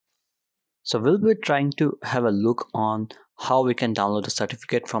So we'll be trying to have a look on how we can download the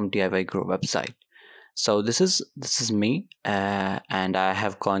certificate from DIYguru website. So this is me, and I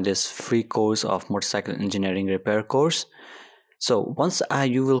have gone this free course of motorcycle engineering repair course. So once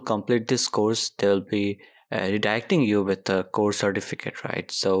you will complete this course, they will be redirecting you with the course certificate,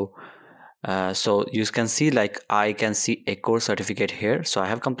 right? So you can see, like, I can see a course certificate here. So I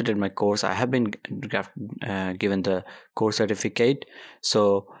have completed my course. I have been given the course certificate.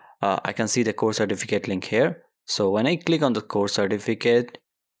 So I can see the course certificate link here. So when I click on the course certificate,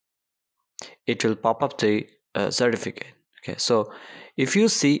 it will pop up the certificate. Okay, so if you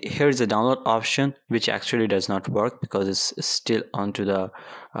see, here is the download option, which actually does not work because it's still onto the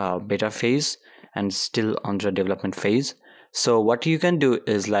beta phase and still on the development phase. So what you can do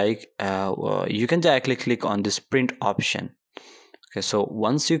is, like, you can directly click on this print option. Okay, so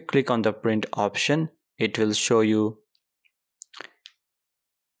once you click on the print option, it will show you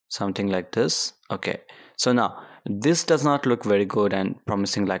something like this. Okay, so now this does not look very good and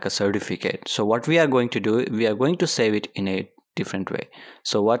promising like a certificate. So what we are going to do, we are going to save it in a different way.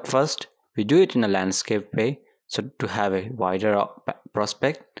 So what first we do it in a landscape way, so to have a wider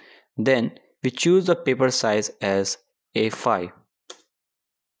prospect. Then we choose the paper size as A5.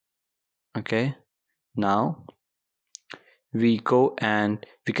 Okay, now we go and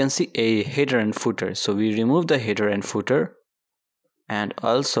we can see a header and footer. So we remove the header and footer, and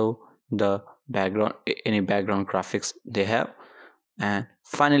also the background, any background graphics they have. And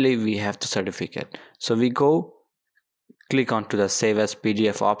finally we have the certificate. So we go click onto the save as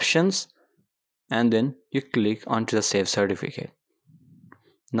PDF options, and then you click onto the save certificate.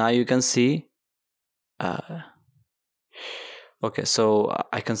 Now you can see okay, so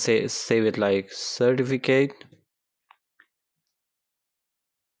I can say save it like certificate,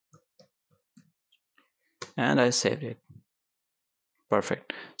 and I saved it.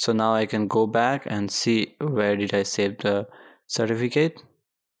 Perfect. So now I can go back and see where did I save the certificate.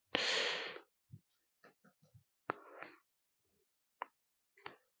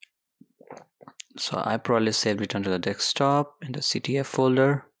 So I probably saved it onto the desktop in the CTF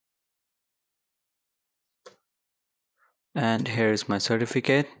folder. And here is my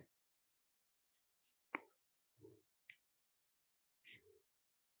certificate.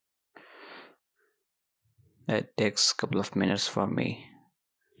 It takes a couple of minutes for me.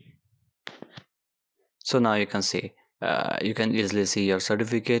 So now you can see, you can easily see your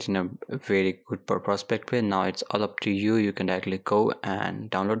certificate in a very good prospect way. Now it's all up to you. You can directly go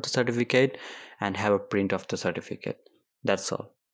and download the certificate and have a print of the certificate. That's all.